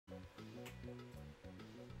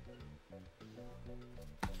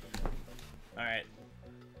Alright.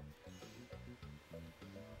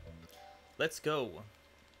 Let's go.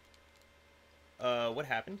 What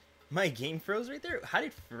happened? My game froze right there? How did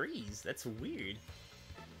it freeze? That's weird.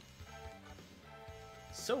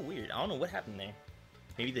 So weird. I don't know what happened there.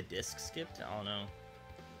 Maybe the disc skipped? I don't know.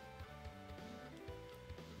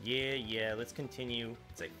 Yeah, let's continue.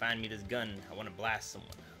 It's like, find me this gun. I want to blast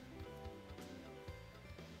someone.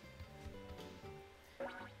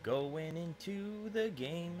 Going into the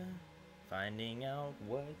game. Finding out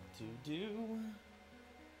what to do.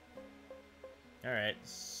 Alright,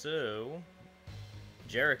 so...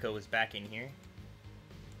 Jericho is back in here.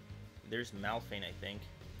 There's Malphane, I think.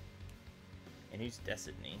 And who's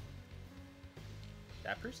Destiny?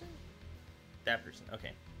 That person? That person,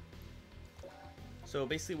 okay. So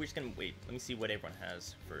basically we're just gonna wait. Let me see what everyone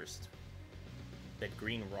has first. That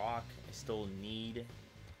green rock, I still need.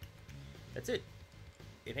 That's it.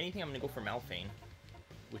 If anything, I'm gonna go for Malphane,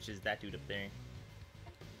 which is that dude up there.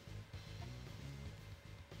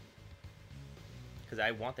 Because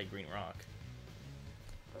I want that green rock.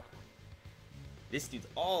 This dude's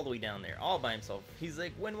all the way down there, all by himself. He's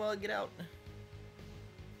like, when will I get out?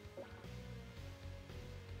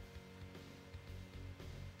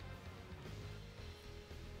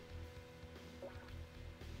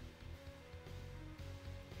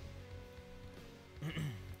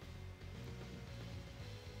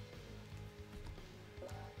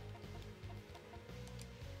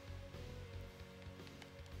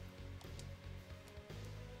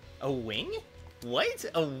 A wing? What?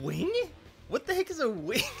 A wing? What the heck is a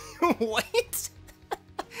wing? What?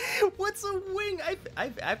 What's a wing?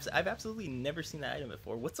 I've absolutely never seen that item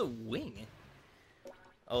before. What's a wing?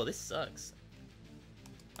 Oh, this sucks.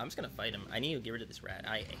 I'm just gonna fight him. I need to get rid of this rat.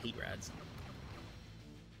 I hate rats.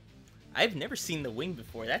 I've never seen the wing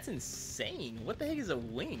before. That's insane. What the heck is a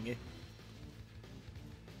wing?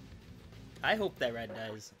 I hope that rat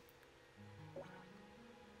dies.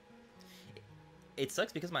 It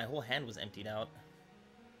sucks because my whole hand was emptied out.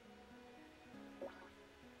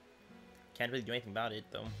 Can't really do anything about it,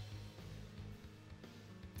 though.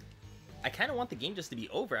 I kind of want the game just to be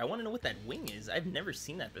over. I want to know what that wing is. I've never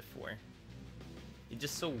seen that before. It's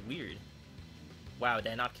just so weird. Wow,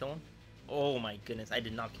 did I not kill him? Oh my goodness, I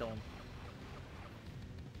did not kill him.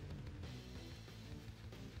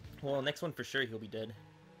 Well, next one for sure, he'll be dead.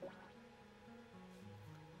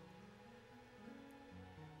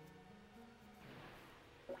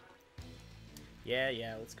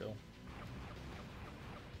 Yeah, let's go.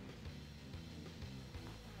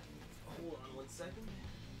 Hold on 1 second.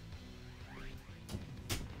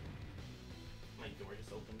 My door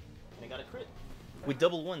just opened. And I got a crit. With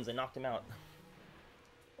double ones, I knocked him out.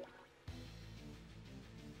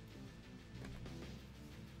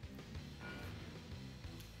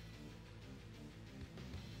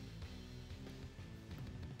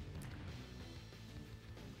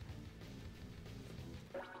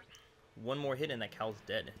 One more hit and that cow's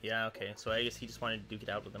dead. Yeah, okay. So I guess he just wanted to duke it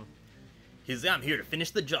out with him. He's like, I'm here to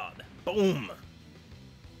finish the job. Boom!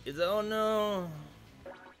 Oh no!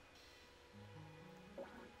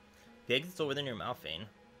 The exit's over there near Malphane.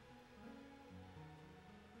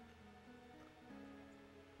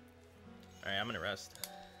 Alright, I'm gonna rest.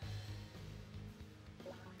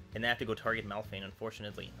 And I have to go target Malphane,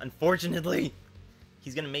 unfortunately. Unfortunately!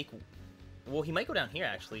 He's gonna make... Well, he might go down here,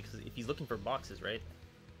 actually, because if he's looking for boxes, right?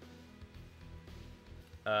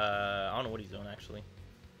 I don't know what he's doing, actually.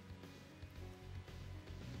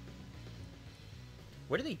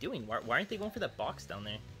 What are they doing? Why aren't they going for that box down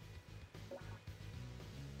there?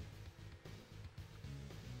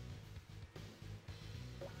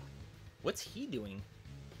 What's he doing?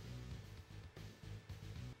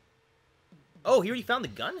 Oh, he already found the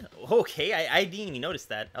gun? Okay, I didn't even notice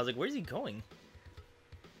that. I was like, where's he going?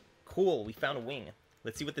 Cool, we found a wing.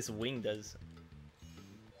 Let's see what this wing does.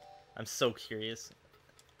 I'm so curious.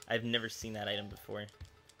 I've never seen that item before.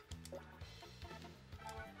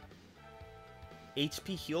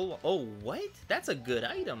 HP heal. Oh, what? That's a good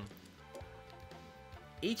item.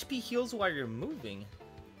 HP heals while you're moving.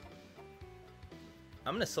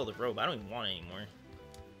 I'm gonna sell the robe. I don't even want it anymore.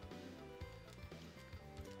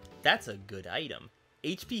 That's a good item.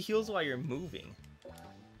 HP heals while you're moving.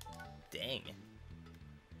 Dang.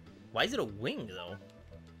 Why is it a wing, though?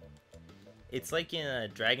 It's like in a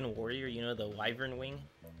Dragon Warrior, you know, the Wyvern wing?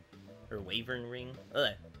 Or Wyvern ring?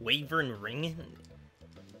 Wyvern ring?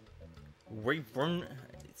 Wyvern...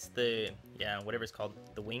 It's the... Yeah, whatever it's called.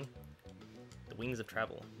 The wing. The wings of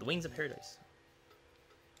travel. The wings of paradise.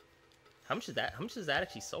 How much is that? How much does that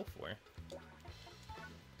actually sell for?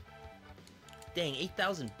 Dang,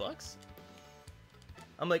 8,000 bucks?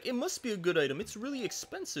 I'm like, it must be a good item. It's really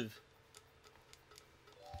expensive.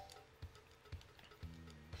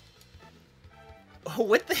 Oh,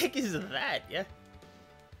 what the heck is that? Yeah.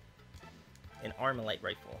 An Armalite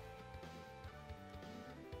rifle.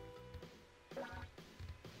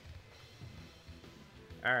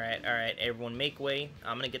 Alright, everyone make way.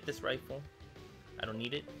 I'm gonna get this rifle. I don't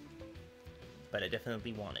need it, but I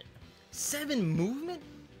definitely want it. 7 movement?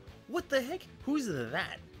 What the heck? Who's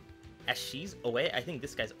that? Ashiz? Oe? I think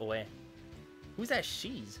this guy's Oe. Who's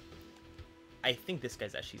Ashiz? I think this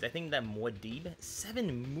guy's Ashiz. I think that Muad'Dib.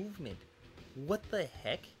 7 movement. What the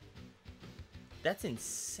heck? That's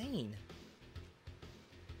insane.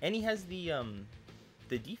 And he has the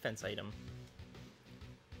defense item.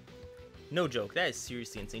 No joke, that is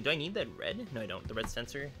seriously insane. Do I need that red? No, I don't. The red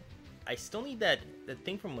sensor. I still need that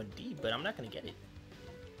thing from Muad'Dib, but I'm not gonna get it.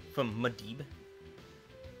 From Muad'Dib.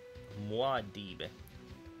 Muad'Dib.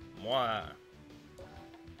 Moi.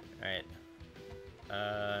 Alright.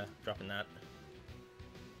 Dropping that.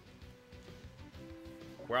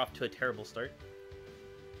 We're off to a terrible start.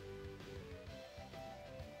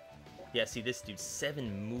 Yeah, see this dude,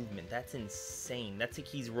 7 movement. That's insane. That's like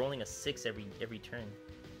he's rolling a 6 every turn.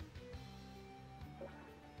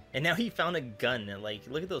 And now he found a gun. Like,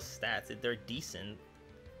 look at those stats. They're decent.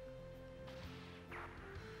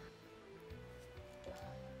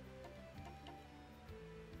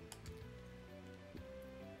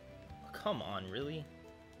 Come on, really?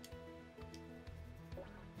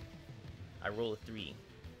 I roll a 3.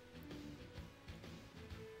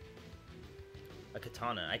 A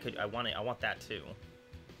katana. I want that too.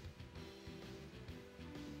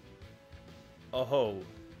 Oh.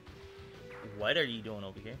 What are you doing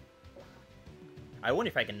over here? I wonder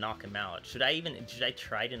if I can knock him out. Should I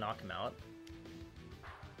try to knock him out?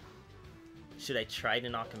 Should I try to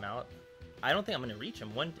knock him out? I don't think I'm gonna reach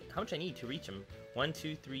him. How much I need to reach him? 1,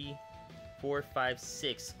 2, 3, 4, 5,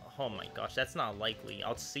 6. Oh my gosh, that's not likely.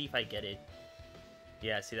 I'll see if I get it.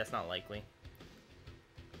 Yeah, see, that's not likely.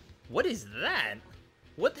 What is that?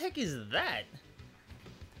 What the heck is that?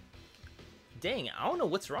 Dang, I don't know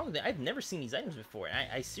what's wrong with it. I've never seen these items before.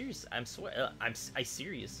 I'm serious. I'm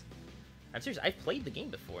serious. I've played the game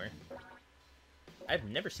before. I've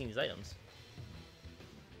never seen these items.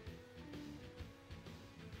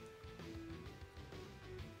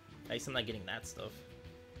 At least I'm not getting that stuff.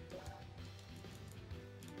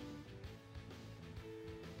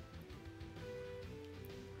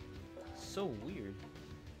 So weird.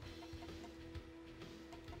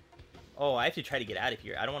 Oh, I have to try to get out of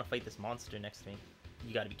here. I don't want to fight this monster next to me.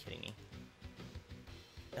 You gotta be kidding me.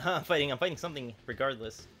 I'm fighting something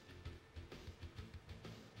regardless.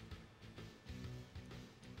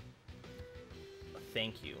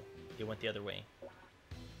 Thank you. It went the other way.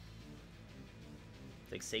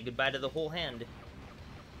 It's like, say goodbye to the whole hand.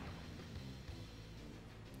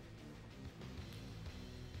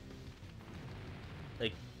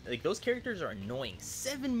 Like those characters are annoying.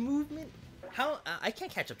 7 movement? How? I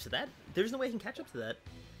can't catch up to that. There's no way I can catch up to that.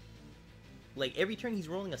 Like, every turn he's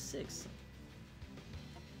rolling a 6.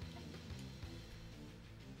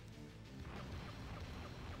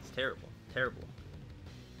 It's terrible. Terrible.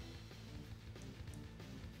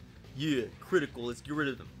 Yeah, critical. Let's get rid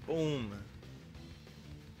of them. Boom.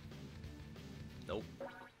 Nope.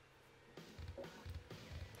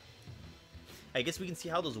 I guess we can see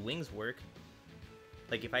how those wings work.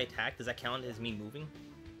 Like, if I attack, does that count as me moving?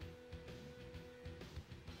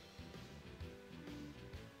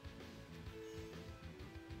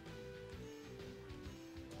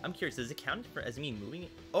 I'm curious, does it count as me moving?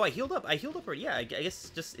 Oh, I healed up. I healed up already. Yeah, I guess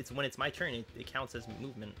just it's when it's my turn, it counts as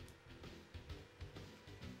movement.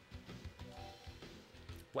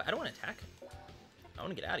 What? I don't want to attack. I want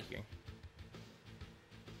to get out of here.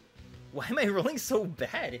 Why am I rolling so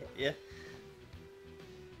bad? Yeah.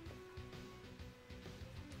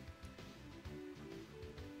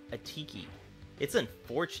 A Tiki. It's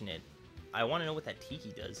unfortunate. I want to know what that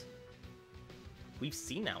Tiki does. We've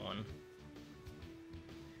seen that one.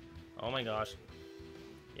 Oh my gosh.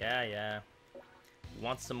 Yeah, yeah. You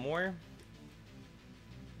want some more?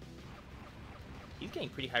 He's getting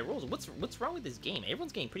pretty high rolls. What's wrong with this game?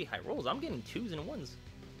 Everyone's getting pretty high rolls. I'm getting 2s and 1s.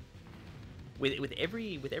 With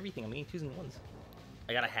everything, I'm getting 2s and 1s.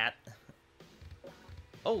 I got a hat.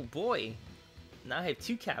 Oh boy. Now I have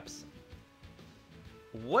 2 caps.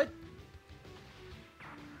 What?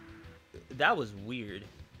 That was weird.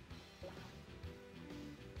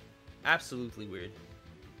 Absolutely weird.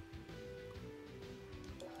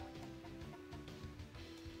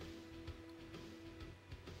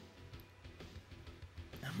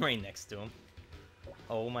 I'm right next to him.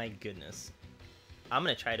 Oh my goodness. I'm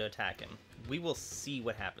gonna try to attack him. We will see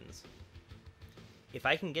what happens. If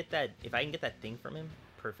I can get that thing from him,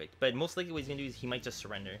 perfect. But most likely what he's gonna do is he might just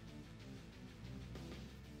surrender.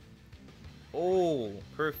 Oh,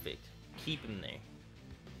 perfect. Keep him there.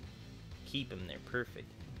 Keep him there.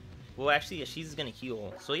 Perfect. Well, actually, yeah, she's gonna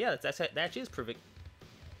heal. So yeah, that actually is perfect.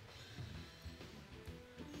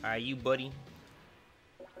 Alright, you buddy.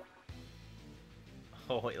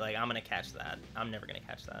 Oh, like, I'm gonna catch that. I'm never gonna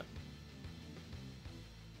catch that.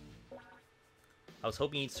 I was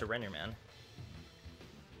hoping you'd surrender, man.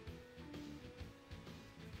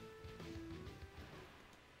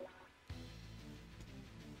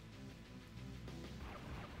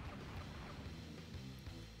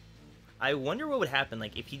 I wonder what would happen,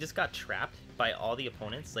 like, if he just got trapped by all the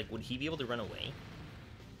opponents. Like, would he be able to run away?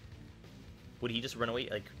 Would he just run away,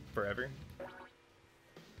 like, forever?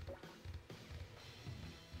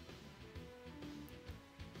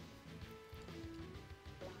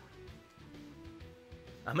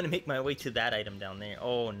 I'm gonna make my way to that item down there.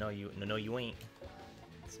 Oh, no, you ain't.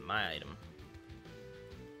 It's my item.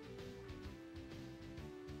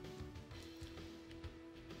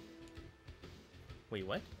 Wait,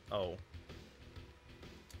 what? Oh.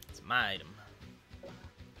 It's my item.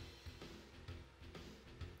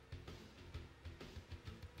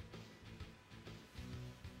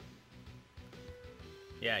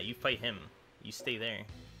 Yeah, you fight him. You stay there.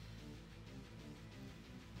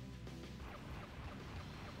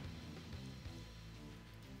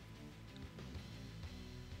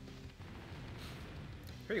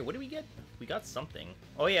 Hey, what did we get? We got something.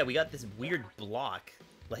 Oh yeah, we got this weird block.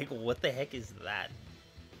 Like, what the heck is that?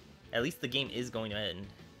 At least the game is going to end.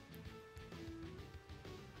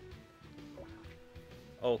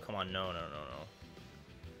 Oh, come on. No.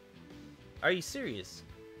 Are you serious?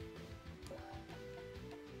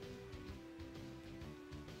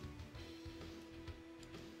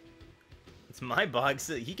 It's my box.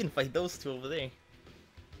 He can fight those two over there.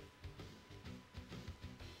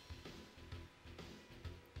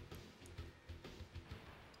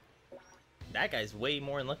 That guy's way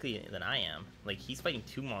more unlucky than I am. Like, he's fighting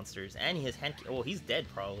two monsters, and he has hand... Oh, he's dead,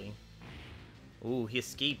 probably. Ooh, he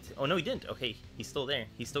escaped. Oh, no, he didn't. Okay, he's still there.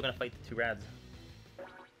 He's still gonna fight the two rads.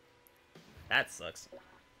 That sucks.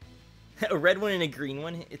 A red one and a green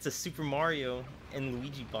one? It's a Super Mario and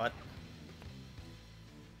Luigi bot.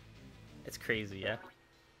 It's crazy, yeah?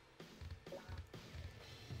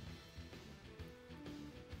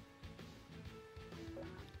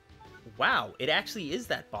 Wow, it actually is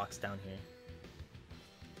that box down here.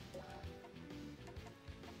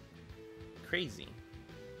 Crazy.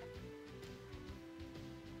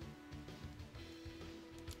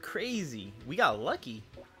 Crazy. We got lucky.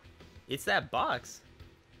 It's that box.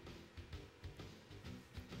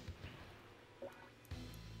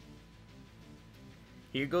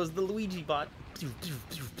 Here goes the Luigi bot.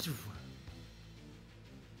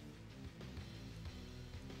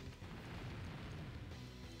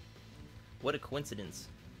 What a coincidence.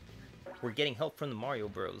 We're getting help from the Mario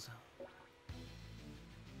Bros.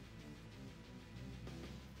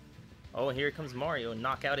 Oh, here comes Mario.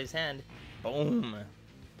 Knock out his hand. Boom.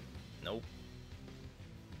 Nope.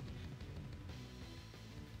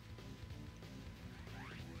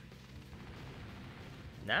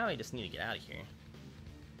 Now I just need to get out of here.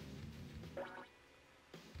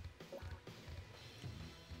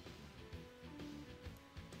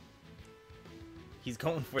 He's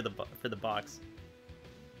going for the box.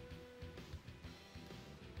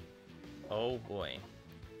 Oh boy.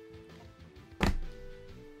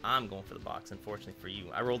 I'm going for the box, unfortunately for you.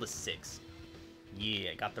 I rolled a 6.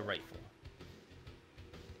 Yeah, I got the rifle.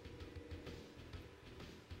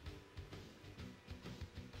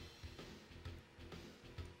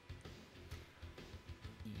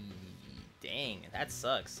 Dang, that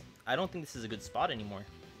sucks. I don't think this is a good spot anymore.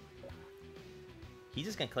 He's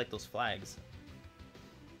just gonna collect those flags.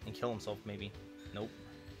 And kill himself, maybe. Nope.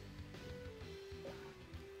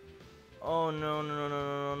 Oh, no.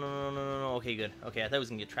 Okay, good. Okay, I thought I was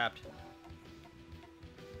gonna get trapped.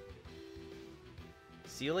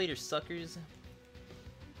 See you later, suckers.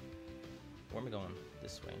 Where am I going?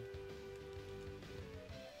 This way.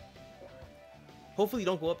 Hopefully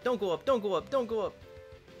don't go up, don't go up, don't go up, don't go up.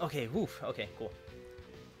 Okay, woof. Okay, cool.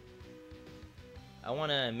 I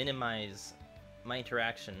want to minimize my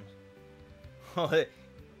interaction.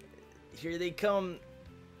 Here they come.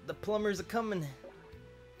 The plumbers are coming.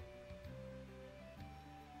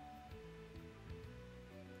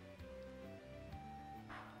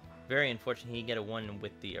 Very unfortunate he get a 1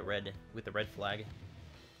 with the red flag.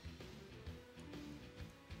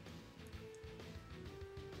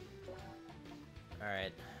 All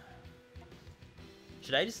right.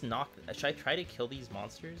 Should I just knock? Should I try to kill these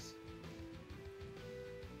monsters?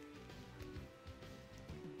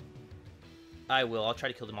 I will. I'll try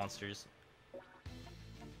to kill the monsters.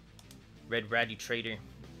 Red Rat, you traitor.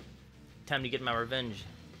 Time to get my revenge.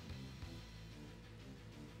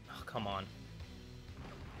 Oh, come on.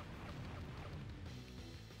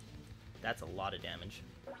 That's a lot of damage.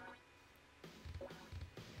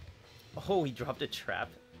 Oh, he dropped a trap.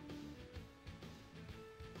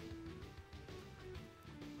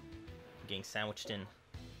 Getting sandwiched in.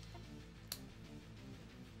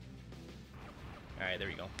 Alright, there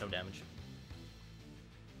we go. No damage.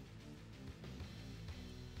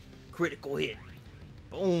 Critical hit.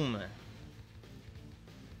 Boom.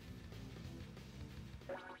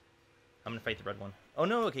 I'm gonna fight the red one. Oh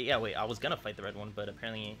no, okay, yeah, wait, I was gonna fight the red one, but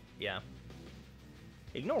apparently, yeah.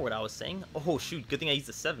 Ignore what I was saying. Oh shoot, good thing I used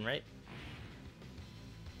the 7, right?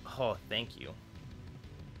 Oh, thank you.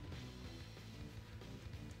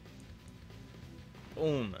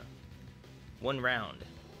 Boom. 1 round.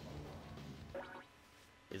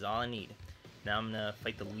 Is all I need. Now I'm gonna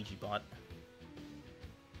fight the Luigi bot.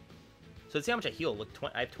 So let's see how much I heal. Look,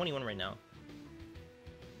 I have 21 right now.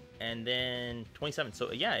 And then 27.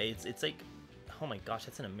 So yeah, it's like, oh my gosh,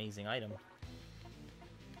 that's an amazing item.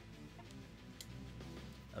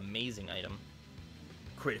 Amazing item.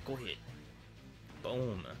 Critical hit.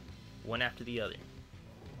 Boom. One after the other.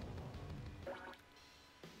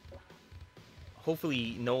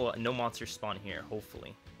 Hopefully no monsters spawn here,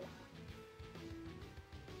 hopefully.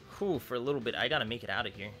 Whew, for a little bit, I gotta make it out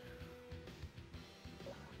of here.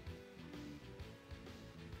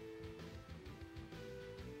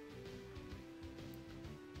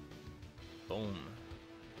 Boom.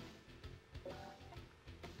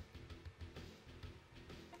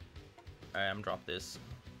 Alright, I'm gonna drop this.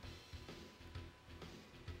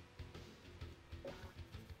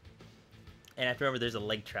 And I have to remember there's a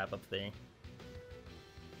leg trap up there.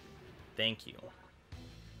 Thank you.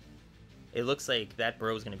 It looks like that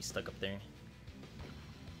bro is gonna be stuck up there.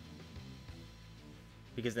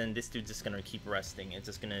 Because then this dude's just gonna keep resting. It's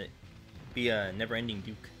just gonna be a never-ending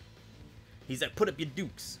duke. He's like, put up your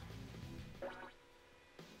dukes.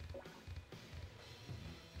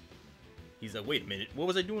 He's like, wait a minute, what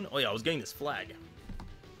was I doing? Oh yeah, I was getting this flag.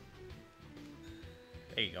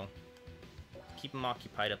 There you go. Keep him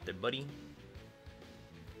occupied up there, buddy.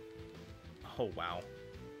 Oh wow.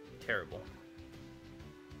 Terrible.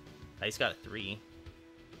 I just got a 3.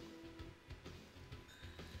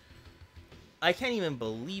 I can't even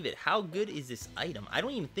believe it. How good is this item? I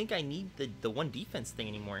don't even think I need the 1 defense thing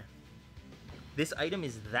anymore. This item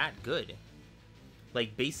is that good.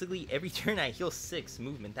 Like, basically, every turn I heal 6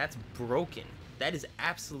 movement. That's broken. That is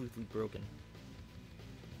absolutely broken.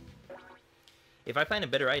 If I find a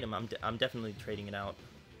better item, I'm definitely trading it out.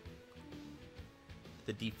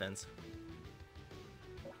 The defense.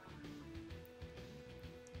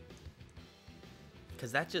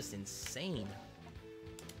 Because that's just insane.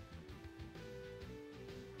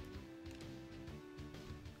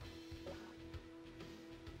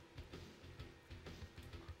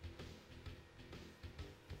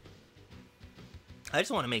 I just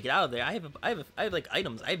want to make it out of there. I have like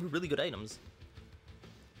items. I have really good items.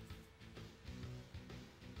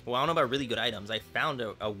 Well, I don't know about really good items. I found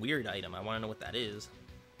a weird item. I want to know what that is.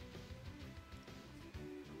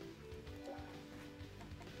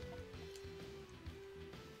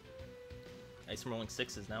 Nice, I'm rolling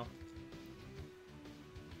 6s now.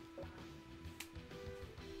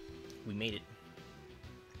 We made it.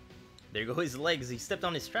 There go his legs. He stepped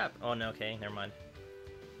on his trap. Oh no, okay, never mind.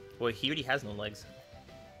 Boy, he already has no legs.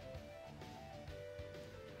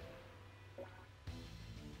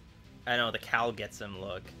 I know, the cow gets him,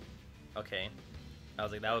 look. Okay. I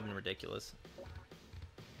was like, that would have been ridiculous.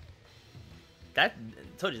 That,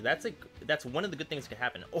 told you, that's one of the good things that could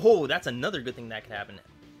happen. Oh, that's another good thing that could happen.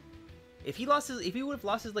 If he would have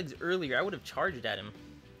lost his legs earlier, I would have charged at him.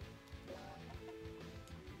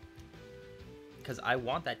 Because I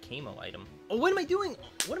want that camo item. Oh, what am I doing?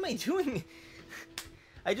 What am I doing?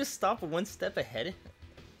 I just stopped 1 step ahead.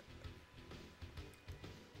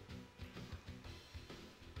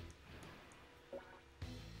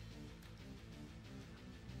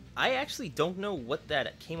 I actually don't know what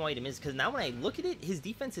that camo item is, because now when I look at it, his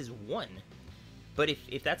defense is 1. But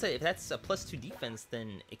if that's a +2 defense,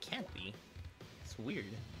 then it can't be. It's weird.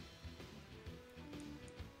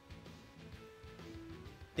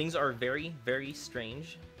 Things are very, very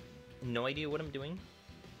strange. No idea what I'm doing.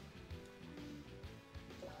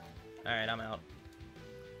 Alright, I'm out.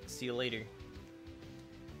 See you later.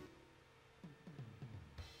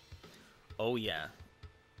 Oh yeah.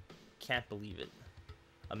 Can't believe it.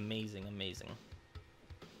 Amazing, amazing.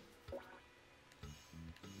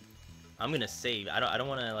 I'm gonna save. I don't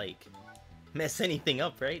want to like mess anything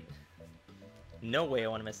up, right? No way I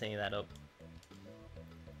want to mess any of that up.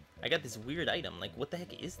 I got this weird item. Like, what the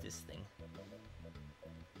heck is this thing?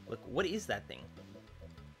 Look, what is that thing?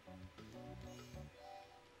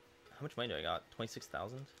 How much money do I got?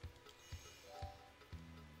 26,000?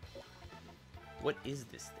 What is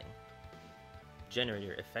this thing?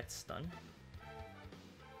 Generator, effect stun?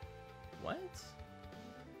 What?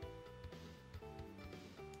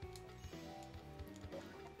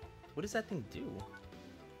 What does that thing do?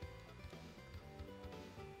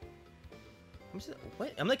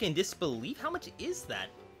 What? I'm like in disbelief. How much is that?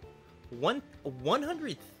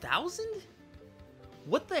 100,000?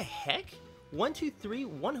 What the heck? 1, 2, 3,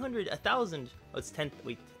 100, 1,000. Oh, it's 10.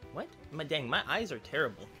 Wait, what? My eyes are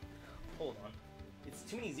terrible. Hold on. It's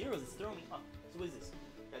too many zeros. It's throwing me off. So what is this?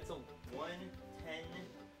 That's a 1, 10,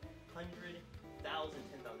 100, 1,000,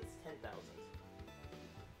 10,000. It's 10,000.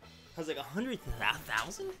 I was like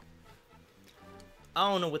 100,000? I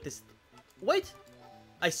don't know what this. What?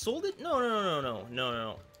 I sold it?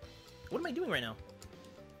 No. What am I doing right now?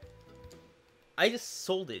 I just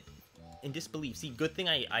sold it in disbelief. See, good thing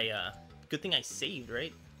good thing I saved,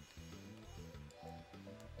 right?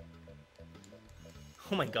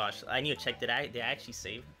 Oh my gosh, I need to check. Did I actually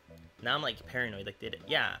save? Now I'm like paranoid. Like, did it?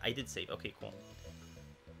 Yeah, I did save. Okay, cool.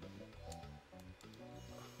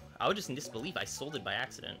 I was just in disbelief. I sold it by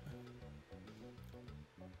accident.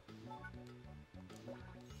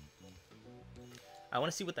 I want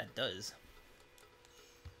to see what that does.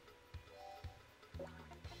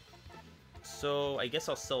 So, I guess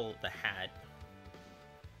I'll sell the hat.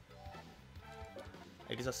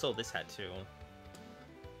 I guess I'll sell this hat too.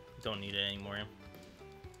 Don't need it anymore.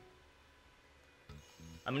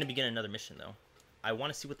 I'm gonna begin another mission though. I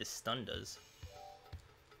want to see what this stun does.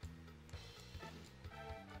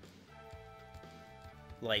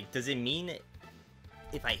 Like, does it mean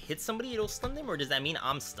if I hit somebody it'll stun them, or does that mean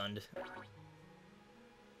I'm stunned?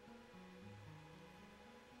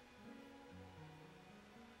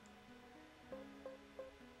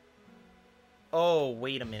 Oh,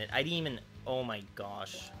 wait a minute. I didn't even... Oh my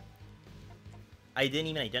gosh. I didn't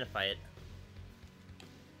even identify it.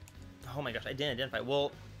 Oh my gosh, I didn't identify it.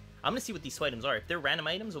 Well, I'm gonna see what these two items are. If they're random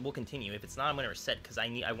items, we'll continue. If it's not, I'm gonna reset, because I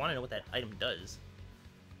want to know what that item does.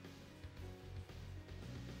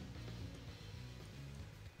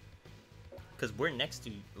 Because we're next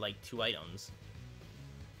to, like, 2 items.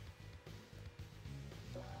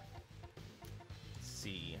 Let's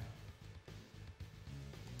see.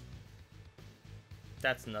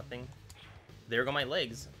 That's nothing. There go my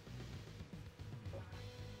legs.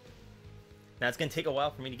 Now it's gonna take a while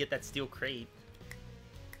for me to get that steel crate.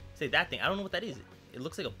 Say that thing. I don't know what that is. It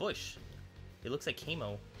looks like a bush. It looks like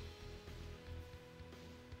camo.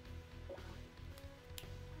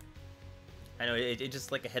 I know, it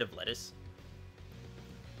just like a head of lettuce.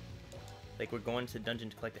 Like, we're going to dungeon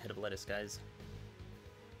to collect a head of lettuce, guys.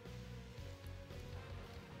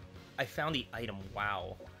 I found the item.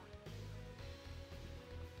 Wow.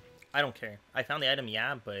 I don't care. I found the item,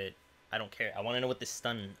 yeah, but I don't care. I want to know what this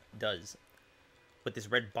stun does. What this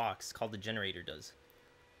red box called the generator does.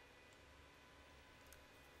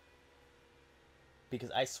 Because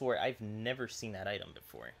I swear I've never seen that item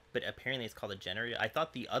before. But apparently it's called a generator. I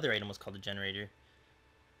thought the other item was called a generator.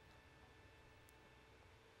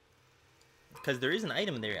 Because there is an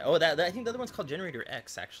item there. Oh, I think the other one's called Generator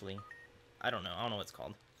X, actually. I don't know. I don't know what it's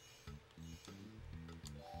called.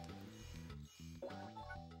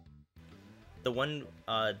 The one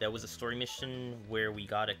that was a story mission where we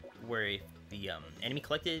got where if the enemy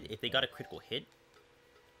collected, if they got a critical hit,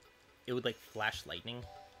 it would like flash lightning.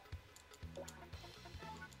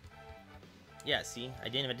 Yeah, see, I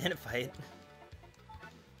didn't even identify it.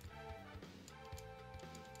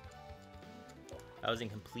 I was in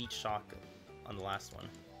complete shock on the last one.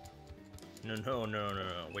 No,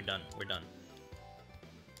 we're done. We're done.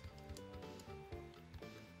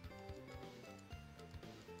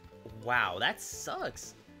 Wow, that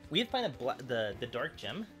sucks. We had to find the dark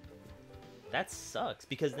gem. That sucks,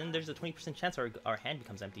 because then there's a 20% chance our hand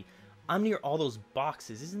becomes empty. I'm near all those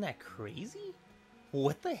boxes. Isn't that crazy?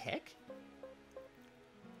 What the heck?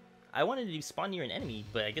 I wanted to spawn near an enemy,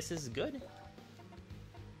 but I guess this is good.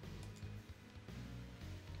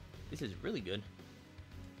 This is really good.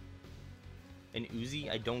 An Uzi?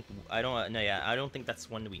 I don't think that's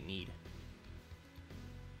one that we need.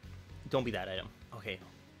 Don't be that item. Okay.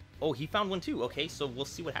 Oh, he found one too. Okay, so we'll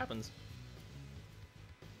see what happens.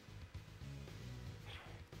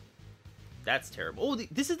 That's terrible. Oh,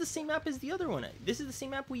 this is the same map as the other one. This is the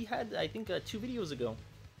same map we had, I think, 2 videos ago.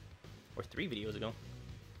 Or 3 videos ago.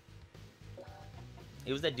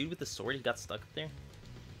 It was that dude with the sword. He got stuck up there.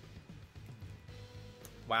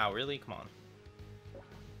 Wow, really? Come on.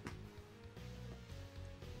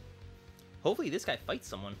 Hopefully this guy fights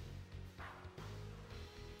someone.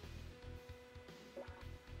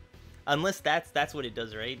 Unless that's what it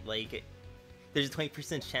does, right? Like, there's a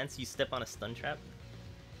 20% chance you step on a stun trap.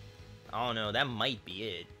 I don't know, that might be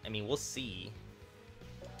it. I mean, we'll see.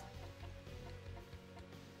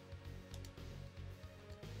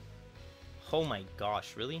 Oh my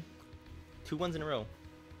gosh, really? 2 ones in a row.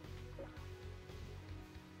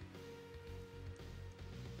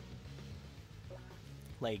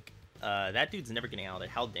 Like, that dude's never getting out of there.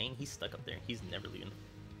 Haldane, he's stuck up there. He's never leaving.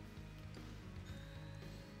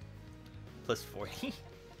 Plus 40.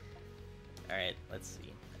 Alright, let's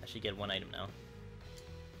see. I should get 1 item now.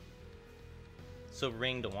 Silver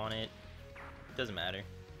ring, don't want it. Doesn't matter.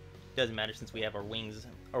 Doesn't matter since we have our wings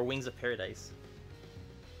of paradise.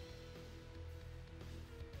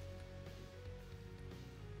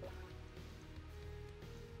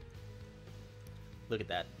 Look at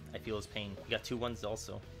that. I feel his pain. We got 2 ones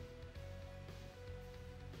also.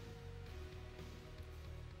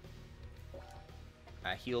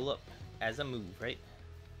 I heal up as a move, right?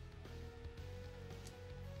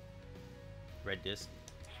 Red disc.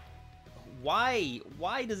 Why?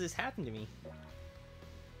 Why does this happen to me?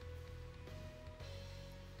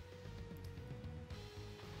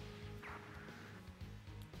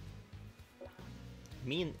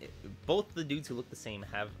 Me and both the dudes who look the same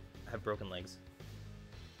have broken legs.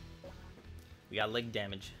 We got leg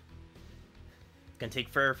damage. It's gonna take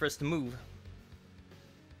forever for us to move.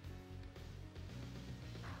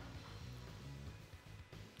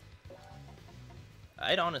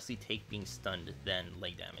 I'd honestly take being stunned than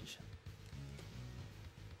leg damage.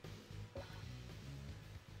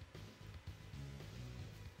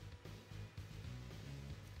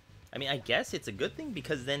 I mean, I guess it's a good thing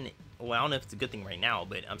because then, well, I don't know if it's a good thing right now,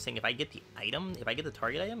 but I'm saying if I get the item, if I get the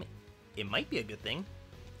target item, it might be a good thing.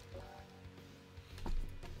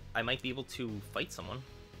 I might be able to fight someone.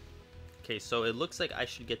 Okay, so it looks like I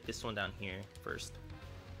should get this one down here first.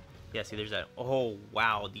 Yeah, see, there's that. Oh,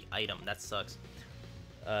 wow, the item. That sucks.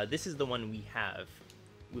 This is the one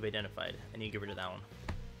we've identified. I need to get rid of that one.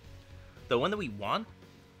 The one that we want,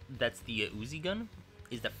 that's the Uzi gun,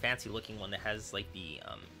 is the fancy looking one that has like the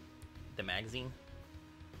magazine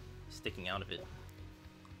sticking out of it.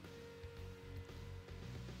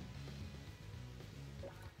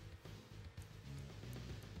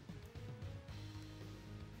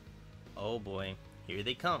 Oh boy, here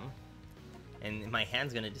they come. And my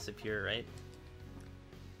hand's gonna disappear, right?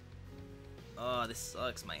 Oh, this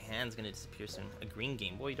sucks. My hand's gonna disappear soon. A green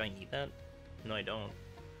Game Boy? Do I need that? No, I don't.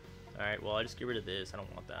 Alright, well, I'll just get rid of this. I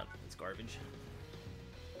don't want that. It's garbage.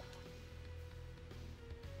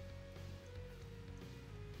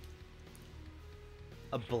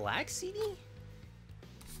 A black CD?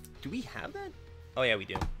 Do we have that? Oh, yeah, we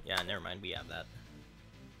do. Yeah, never mind. We have that.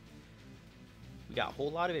 We got a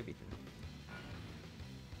whole lot of everything.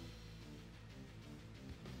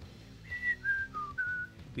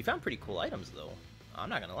 We found pretty cool items, though. I'm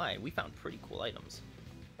not gonna lie. We found pretty cool items.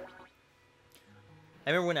 I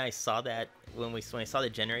remember when I saw that, when I saw the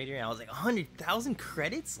generator, and I was like, 100,000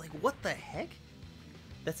 credits? Like, what the heck?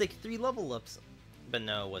 That's like 3 level ups. But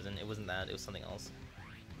no, it wasn't. It wasn't that. It was something else.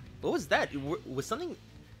 What was that? Was something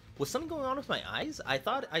going on with my eyes? I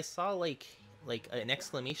thought I saw like an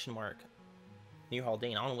exclamation mark near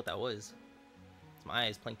Haldane. I don't know what that was. It's my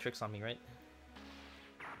eyes playing tricks on me, right?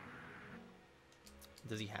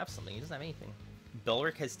 Does he have something? He doesn't have anything.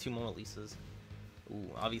 Belric has 2 Mona Lisas.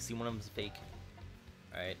 Ooh, obviously one of them is fake.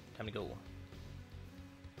 Alright, time to go.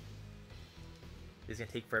 This is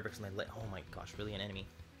gonna take forever because my leg. Oh my gosh, really an enemy.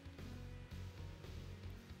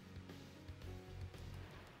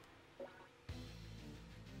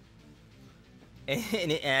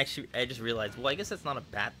 And it actually, I just realized, well, I guess that's not a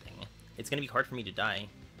bad thing. It's gonna be hard for me to die.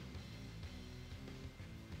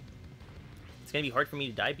 It's gonna be hard for me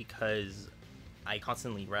to die because I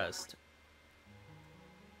constantly rest.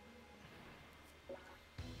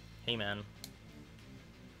 Hey man,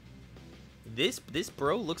 this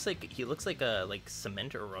bro looks like a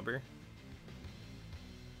cement or rubber.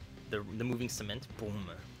 The moving cement. Boom.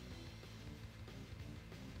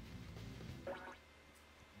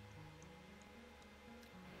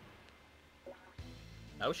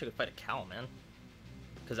 I wish I could fight a cow, man.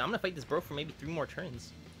 Because I'm gonna fight this bro for maybe 3 more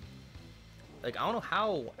turns. Like, I don't know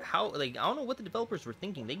how, like, I don't know what the developers were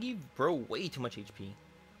thinking. They gave bro way too much HP.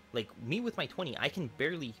 Like, me with my 20, I can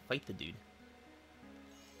barely fight the dude.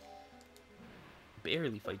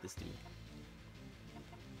 Barely fight this dude.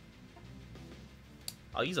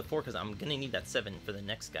 I'll use a 4 because I'm gonna need that 7 for the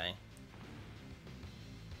next guy.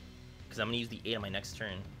 Because I'm gonna use the 8 on my next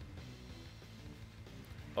turn.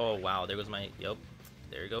 Oh, wow, there goes my, yep.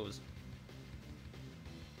 There it goes.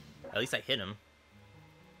 At least I hit him.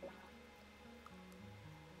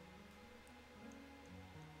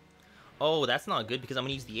 Oh, that's not good because I'm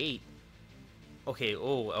gonna use the 8. Okay,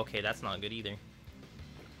 oh, okay, that's not good either.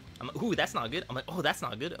 Ooh, that's not good. I'm like, oh, that's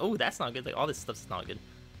not good. Oh, that's not good. Like, all this stuff's not good.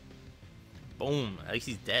 Boom. At least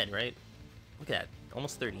he's dead, right? Look at that.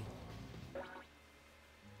 Almost 30.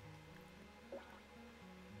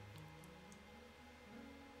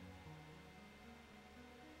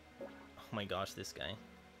 Oh my gosh, this guy.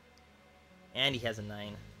 And he has a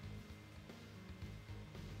 9.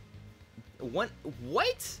 What?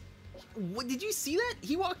 What? What? Did you see that?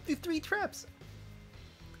 He walked through 3 traps.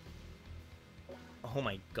 Oh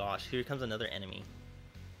my gosh, here comes another enemy.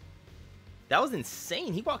 That was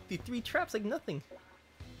insane. He walked through 3 traps like nothing.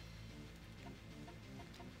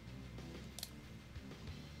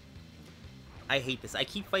 I hate this. I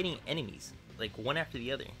keep fighting enemies, like one after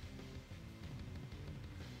the other.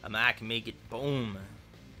 I can make it. Boom.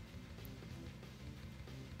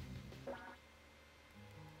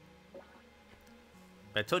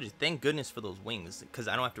 But I told you, thank goodness for those wings, because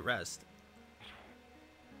I don't have to rest.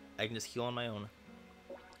 I can just heal on my own.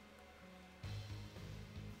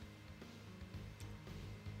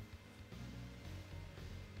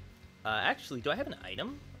 Actually, do I have an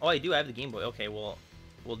item? Oh, I do. I have the Game Boy. Okay, well,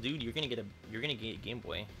 dude, you're gonna get a Game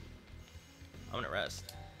Boy. I'm gonna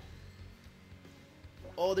rest.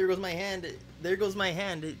 Oh, there goes my hand. There goes my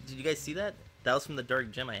hand. Did you guys see that? That was from the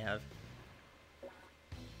dark gem I have.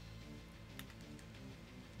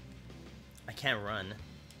 I can't run.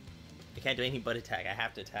 I can't do anything but attack. I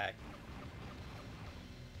have to attack.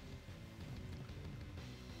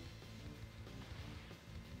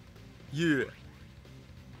 Yeah.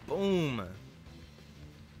 Boom.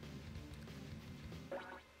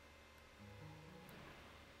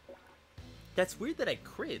 That's weird that I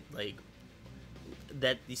crit, like,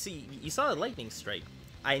 that, you see, you saw a lightning strike.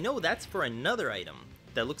 I know that's for another item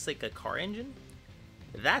that looks like a car engine.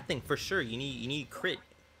 That thing, for sure, you need crit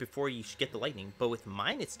before you get the lightning, but with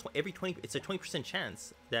mine, it's it's a 20%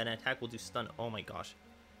 chance that an attack will do stun. Oh my gosh.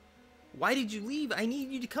 Why did you leave? I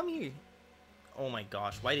needed you to come here. Oh my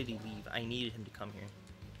gosh, why did he leave? I needed him to come here.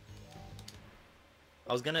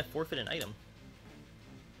 I was gonna forfeit an item.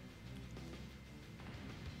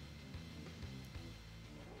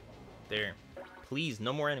 There. Please,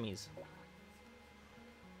 no more enemies.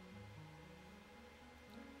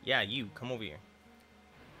 Yeah, you, come over here.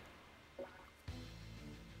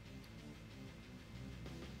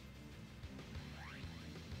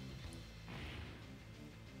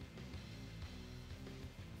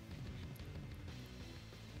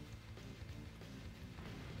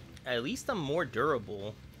 At least I'm more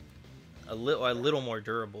durable. A little more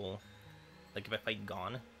durable. Like if I fight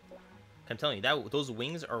Gone. I'm telling you, that those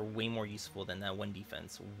wings are way more useful than that one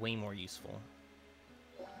defense. Way more useful.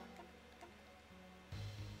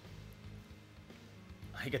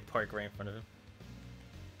 I could park right in front of him.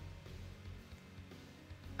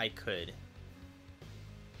 I could.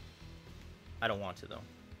 I don't want to though.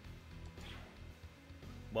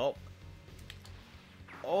 Well.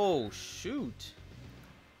 Oh shoot.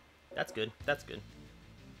 That's good. That's good.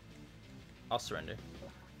 I'll surrender.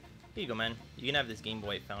 Here you go, man. You can have this Game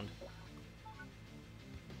Boy I found.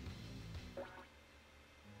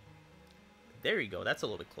 There you go. That's a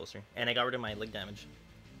little bit closer. And I got rid of my leg damage.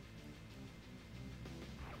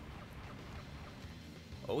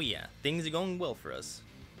 Oh yeah. Things are going well for us.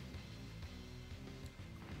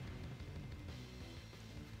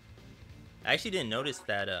 I actually didn't notice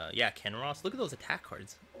that, yeah, Kenros. Look at those attack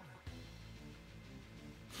cards.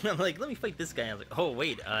 I'm like, let me fight this guy. I was like, oh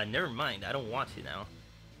wait, never mind. I don't want to now.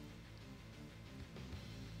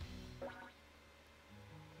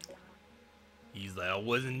 He's like, I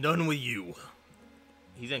wasn't done with you.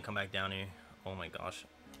 He's gonna come back down here. Oh my gosh.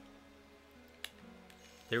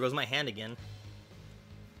 There goes my hand again.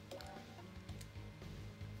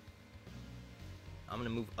 I'm gonna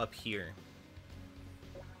move up here.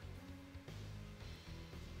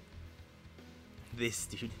 This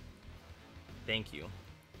dude. Thank you.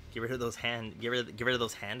 Get rid of those hand. Get rid of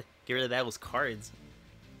those hand. Get rid of those cards.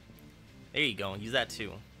 There you go. Use that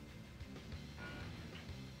too.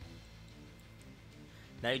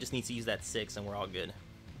 Now you just need to use that 6 and we're all good.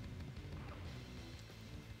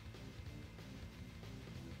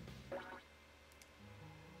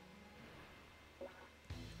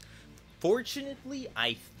 Fortunately,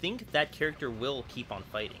 I think that character will keep on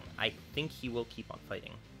fighting. I think he will keep on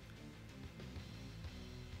fighting.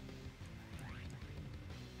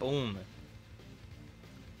 Boom.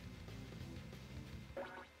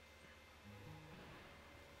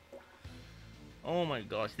 Oh my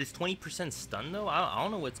gosh. This 20% stun though? I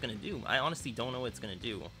don't know what it's gonna do. I honestly don't know what it's gonna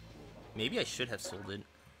do. Maybe I should have sold it.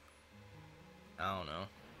 I don't know.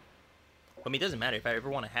 I mean, it doesn't matter. If I ever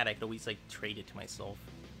want a hat, I could always, like, trade it to myself.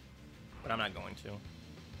 But I'm not going to.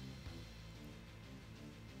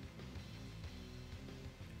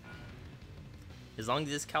 As long as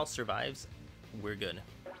this Cal survives, we're good.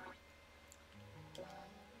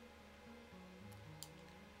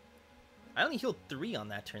 I only healed 3 on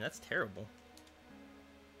that turn. That's terrible.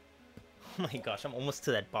 Oh my gosh, I'm almost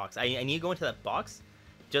to that box. I need to go into that box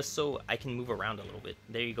just so I can move around a little bit.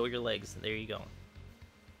 There you go, your legs. There you go.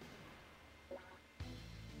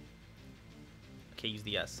 Okay, use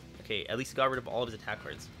the S. Okay, at least got rid of all of his attack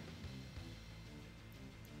cards.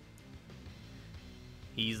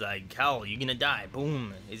 He's like, Cal, you're gonna die.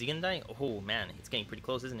 Boom. Is he gonna die? Oh man, it's getting pretty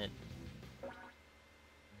close, isn't it?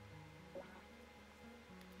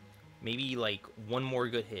 Maybe like one more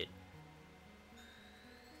good hit.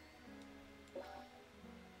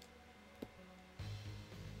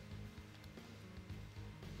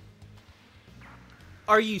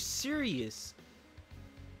 Are you serious?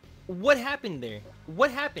 What happened there?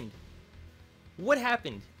 What happened? What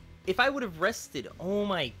happened? If I would have rested, oh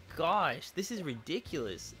my gosh, this is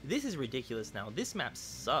ridiculous. This is ridiculous now. This map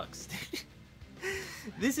sucks.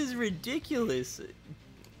 This is ridiculous.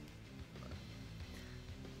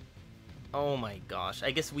 Oh my gosh.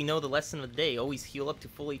 I guess we know the lesson of the day. Always heal up to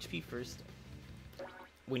full HP first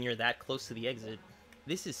when you're that close to the exit.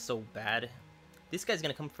 This is so bad. This guy's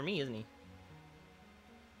gonna come for me, isn't he?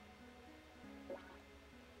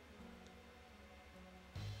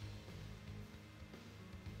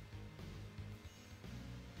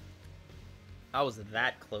 I was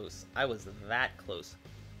that close. I was that close.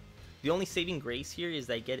 The only saving grace here is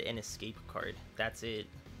that I get an escape card. That's it.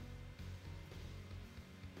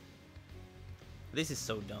 This is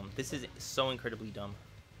so dumb. This is so incredibly dumb.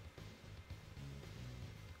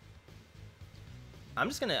 I'm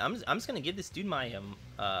just gonna give this dude my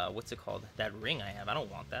what's it called? That ring I have. I don't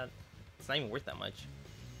want that. It's not even worth that much.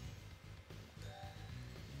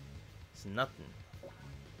 It's nothing.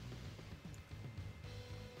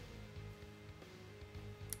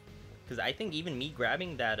 Because I think even me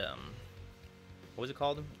grabbing that what was it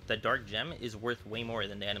called? That dark gem is worth way more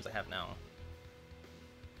than the items I have now.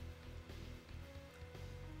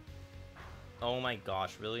 Oh my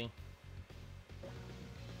gosh, really?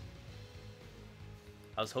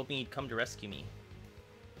 I was hoping he'd come to rescue me.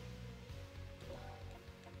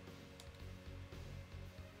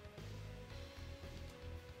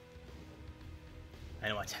 I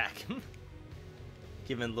know, attack him.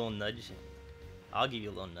 Give him a little nudge. I'll give you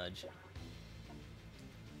a little nudge.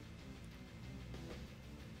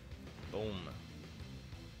 Boom.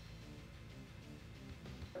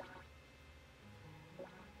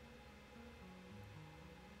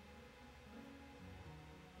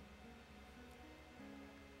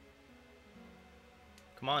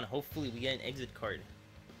 Come on, hopefully we get an exit card.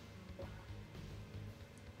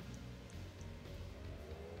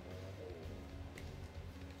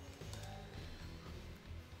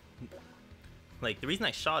 Like, the reason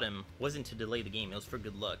I shot him wasn't to delay the game, it was for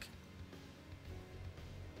good luck.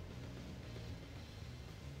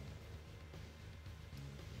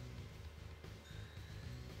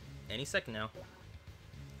 Any second now.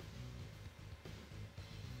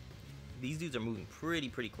 These dudes are moving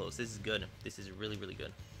pretty close. This is good. This is really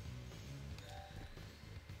good.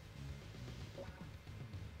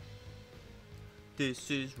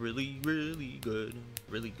 This is really good.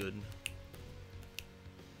 Really good.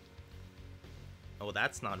 Oh,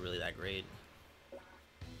 that's not really that great.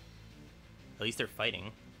 At least they're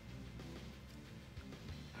fighting.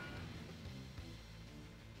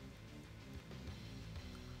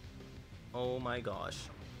 Oh my gosh.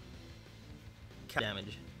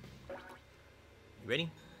 Damage. You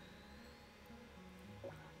ready?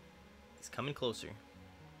 He's coming closer.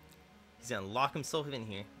 He's gonna lock himself in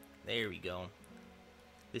here. There we go.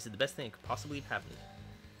 This is the best thing that could possibly have happened.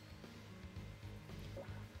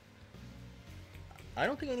 I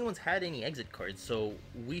don't think anyone's had any exit cards, so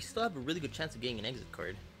we still have a really good chance of getting an exit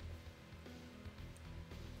card.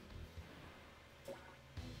 Oh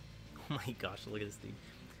my gosh, look at this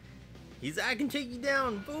dude. I can take you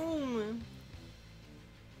down! Boom!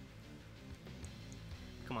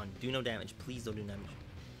 Come on, do no damage. Please don't do damage.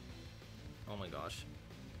 Oh my gosh.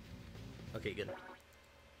 Okay, good.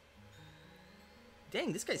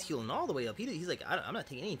 Dang, this guy's healing all the way up. He's like, I'm not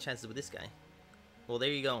taking any chances with this guy. Well, there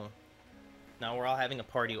you go. Now we're all having a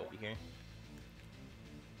party over here.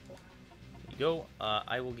 There you go.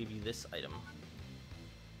 I will give you this item.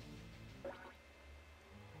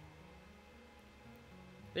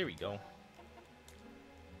 There we go.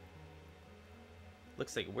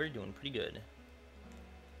 Looks like we're doing pretty good.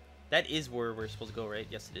 That is where we're supposed to go, right?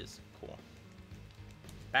 Yes, it is. Cool.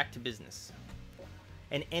 Back to business.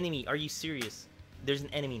 An enemy. Are you serious? There's an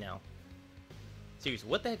enemy now. Serious.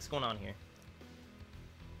 What the heck's going on here?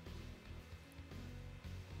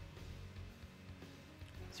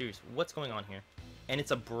 Serious. What's going on here? And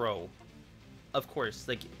it's a bro. Of course.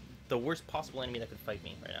 Like, the worst possible enemy that could fight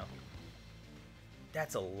me right now.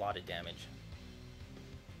 That's a lot of damage.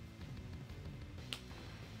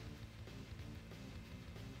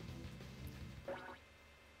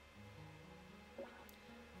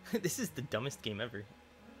 This is the dumbest game ever.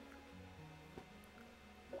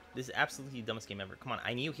 This is absolutely the dumbest game ever. Come on,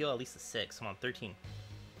 I need to heal at least a 6. Come on, 13.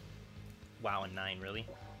 Wow, a 9, really?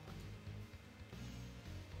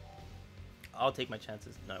 I'll take my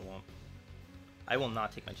chances. No, I won't. I will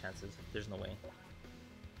not take my chances. There's no way.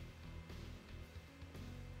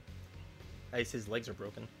 His legs are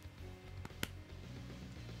broken.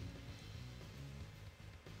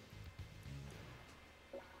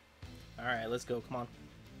 Alright, let's go. Come on.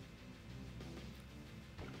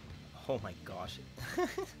 Oh my gosh.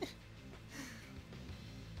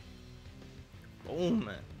 Boom.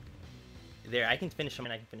 There, I can finish him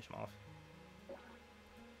and I can finish him off.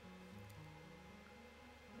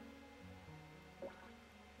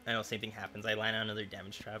 I know, same thing happens. I land on another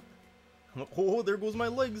damage trap. Oh, there goes my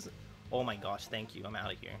legs. Oh my gosh, thank you. I'm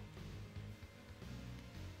out of here.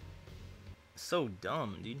 So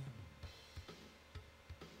dumb, dude.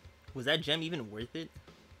 Was that gem even worth it?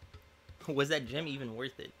 Was that gem even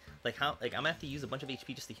worth it? Like how? Like I'm gonna have to use a bunch of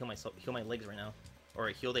HP just to heal my legs right now, or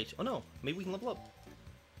heal the H. Oh no, maybe we can level up.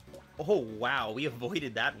 Oh wow, we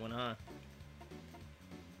avoided that one, huh?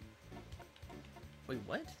 Wait,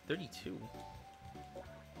 what? 32.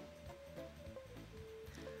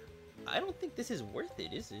 I don't think this is worth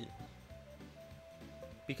it, is it?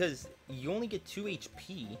 Because you only get 2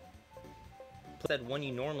 HP plus that 1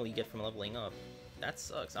 you normally get from leveling up. That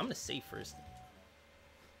sucks. I'm gonna save first.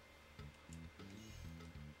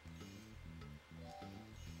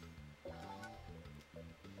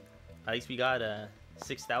 At least we got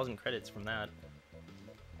 6,000 credits from that.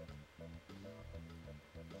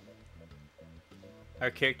 Our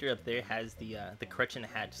character up there has the crutch and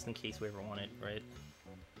hat just in case we ever want it, right?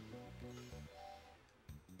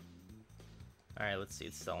 Alright, let's see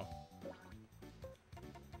it sell.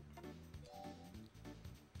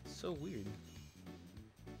 So weird.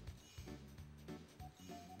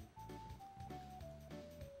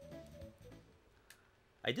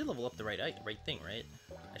 I did level up the right thing, right?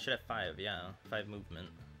 I should have 5, yeah. 5 movement.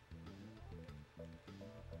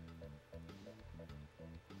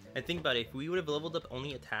 And think about it, if we would have leveled up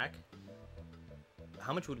only attack,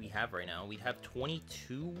 how much would we have right now? We'd have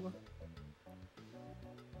 22,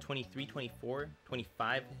 23, 24,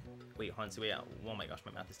 25. Wait, hold on, so wait, oh my gosh,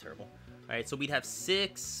 my math is terrible. Alright, so we'd have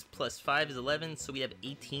 6 plus 5 is 11, so we'd have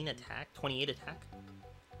 18 attack, 28 attack.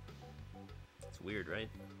 It's weird, right?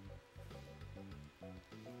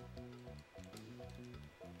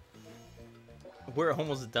 We're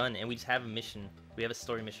almost done, and we just have a mission. We have a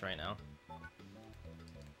story mission right now.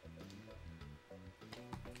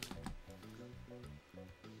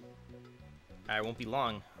 Alright, won't be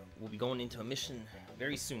long. We'll be going into a mission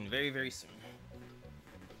very soon. Very, very soon.